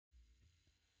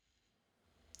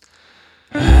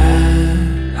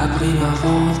prima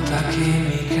volta che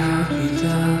mi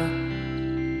capita.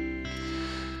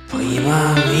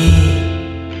 Prima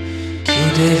mi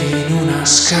chiudevi in una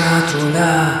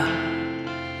scatola,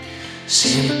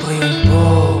 sempre un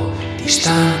po'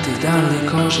 distante dalle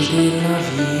cose della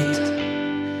vita,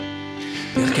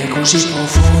 perché così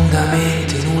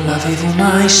profondamente non l'avevo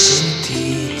mai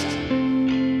sentita.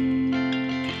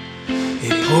 E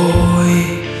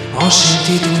poi ho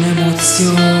sentito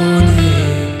un'emozione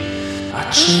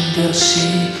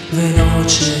accendersi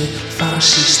veloce,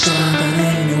 farsi strada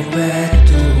nel mio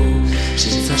petto,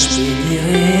 senza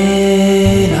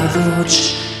spegnere la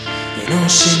voce e non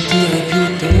sentire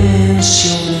più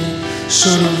tensione,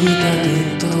 solo vita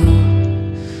dentro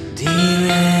di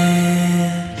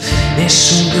me.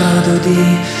 Nessun grado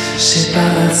di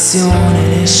separazione,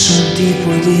 nessun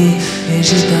tipo di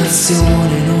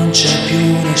esitazione, non c'è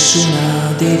più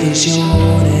nessuna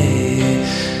divisione.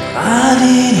 Tra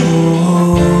di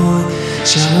noi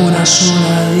siamo una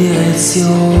sola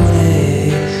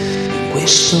direzione in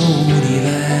questo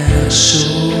universo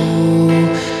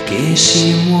che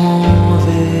si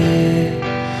muove.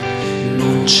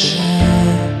 Non c'è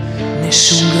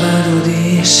nessun grado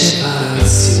di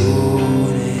separazione.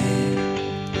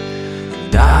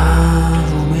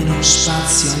 Davo meno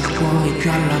spazio al cuore,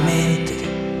 più alla mente,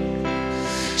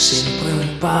 sempre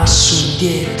un passo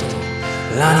indietro,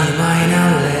 l'anima in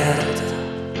allerta,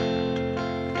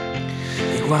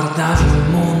 e guardavo il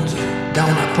mondo da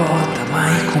una porta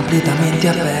mai completamente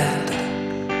aperta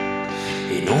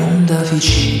e non da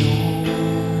vicino.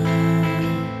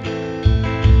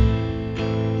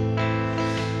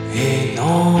 E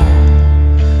no,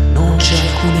 non c'è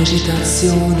alcuna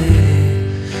esitazione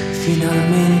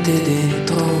finalmente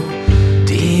dentro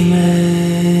di me.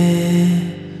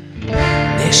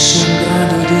 Nessun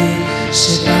grado di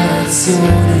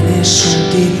separazione, nessun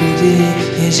tipo di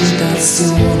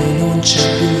esitazione, non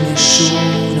c'è più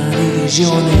nessuna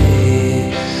divisione.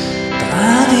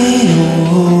 Tra di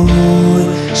noi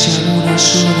siamo una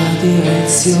sola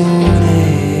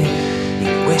direzione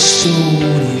in questo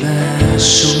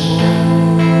universo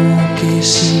che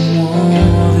si